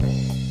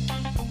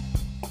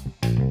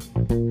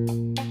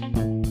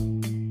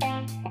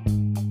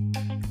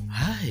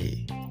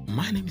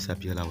is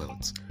Abiola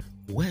Wealth.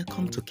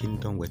 Welcome to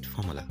Kingdom Wealth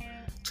Formula.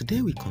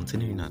 Today we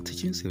continue in our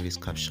teaching series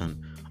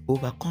caption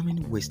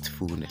Overcoming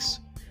Wastefulness.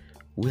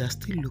 We are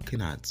still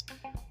looking at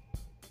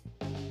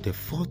the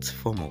fourth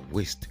form of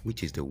waste,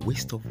 which is the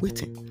waste of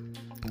waiting.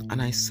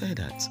 And I said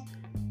that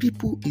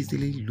people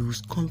easily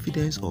lose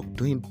confidence of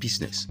doing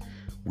business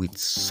with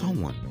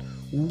someone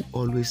who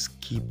always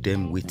keep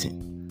them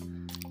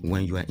waiting.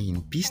 When you are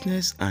in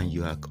business and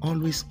you are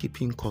always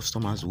keeping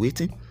customers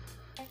waiting,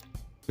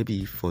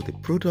 maybe for the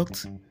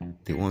product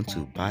they want to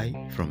buy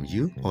from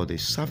you or the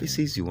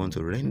services you want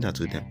to render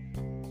to them,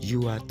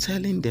 you are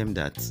telling them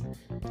that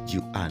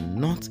you are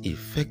not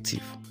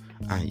effective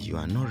and you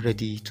are not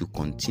ready to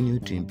continue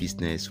doing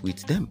business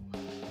with them.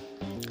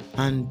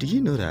 And do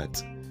you know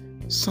that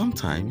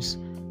sometimes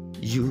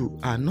you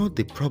are not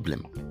the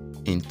problem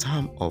in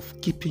terms of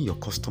keeping your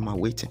customer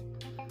waiting?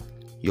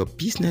 Your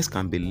business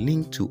can be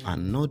linked to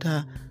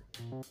another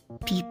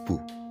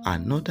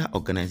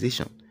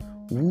organization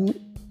who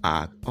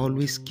are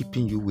always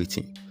keeping you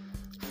waiting.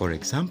 For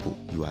example,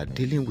 you are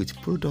dealing with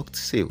product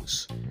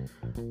sales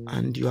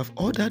and you have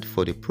ordered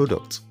for the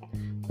product,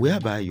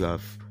 whereby you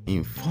have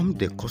informed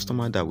the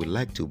customer that would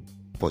like to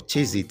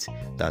purchase it,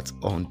 that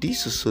on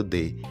this so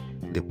the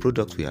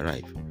product will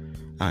arrive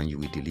and you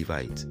will deliver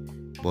it.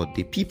 But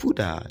the people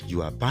that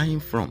you are buying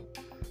from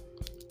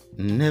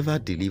never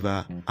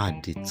deliver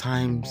at the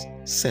times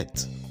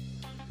set,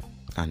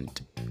 and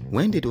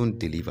when they don't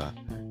deliver,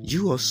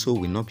 you also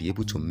will not be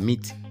able to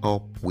meet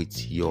up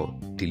with your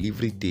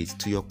delivery dates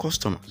to your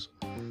customers.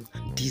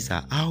 And these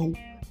are how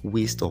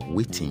waste of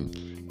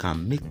waiting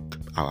can make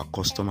our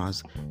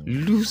customers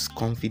lose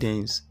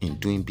confidence in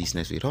doing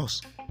business with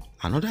us.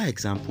 Another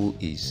example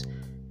is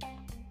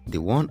the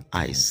one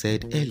I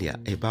said earlier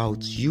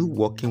about you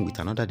working with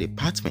another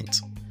department,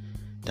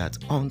 that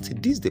until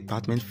this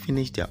department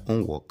finish their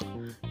own work,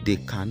 they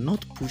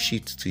cannot push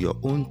it to your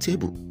own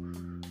table.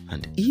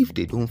 And if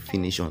they don't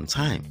finish on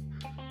time,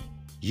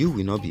 you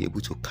will not be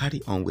able to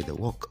carry on with the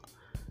work.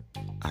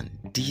 And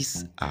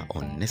these are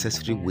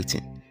unnecessary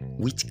waiting,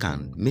 which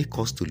can make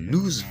us to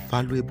lose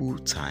valuable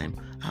time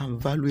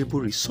and valuable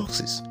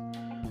resources.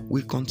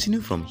 We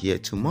continue from here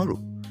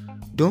tomorrow.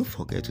 Don't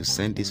forget to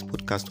send this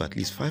podcast to at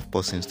least 5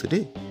 persons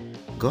today.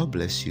 God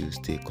bless you.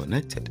 Stay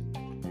connected.